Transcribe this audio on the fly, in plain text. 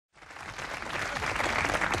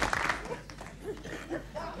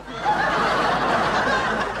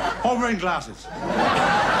I'm wearing glasses.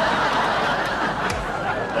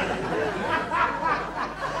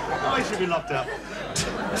 Oh, I should be locked up.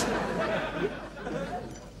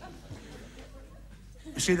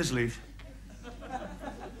 You see this leaf?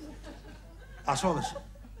 I saw this.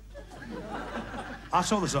 I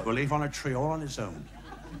saw this little leaf on a tree all on its own.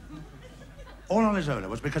 All on its own. It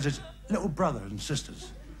was because his little brother and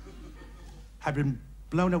sisters had been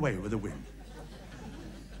blown away with the wind.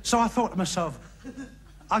 So I thought to myself,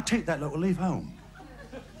 I'll take that little leaf home.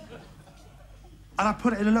 And I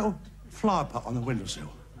put it in a little flower pot on the windowsill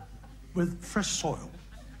with fresh soil.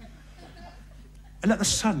 And let the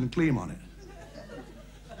sun gleam on it.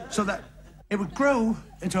 So that it would grow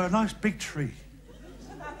into a nice big tree.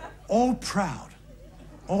 All proud.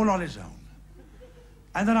 All on its own.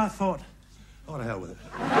 And then I thought, oh, to hell with it.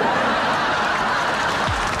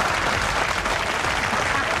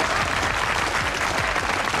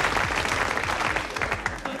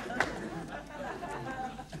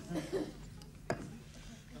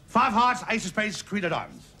 5 hearts, ace of spades, queen of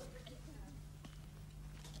diamonds.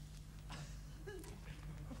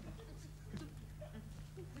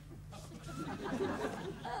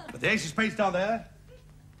 But the ace of spades down there.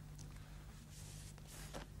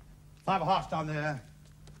 5 of hearts down there.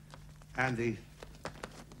 And the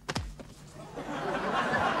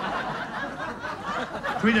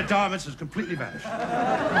queen of diamonds has completely vanished.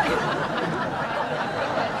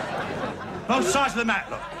 Both sides of the mat,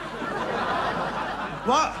 look.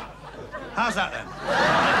 What? How's that then?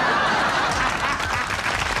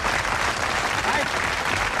 Hey,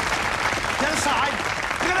 the other side.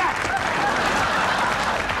 Look at that.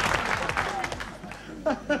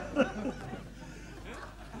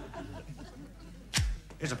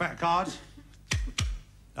 Here's a pack of cards.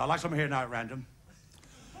 Now, I'd like some here now at random.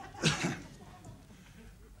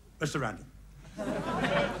 Mr. Random.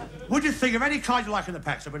 Would you think of any card you like in the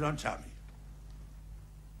pack, so but don't tell me?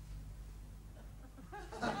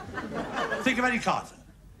 Think of any card, sir.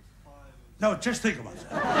 No, just think of one, sir.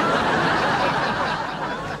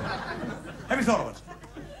 Have you thought of one, sir?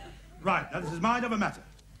 Right, now this is mind over matter.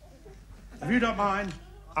 If you don't mind,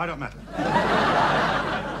 I don't matter.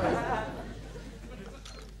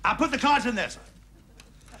 I'll put the cards in there, sir.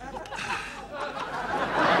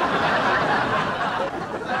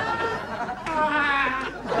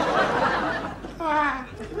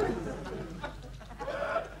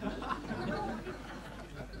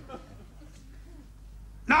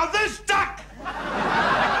 Now this duck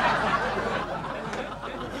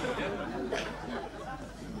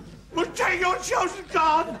will take your chosen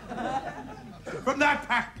card from that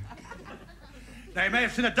pack. Now, you may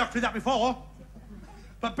have seen a duck do that before,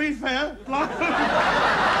 but be fair,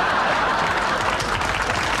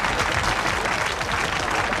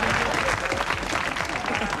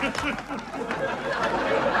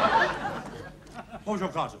 what was your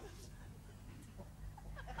card, sir?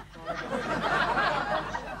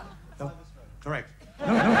 No? Correct.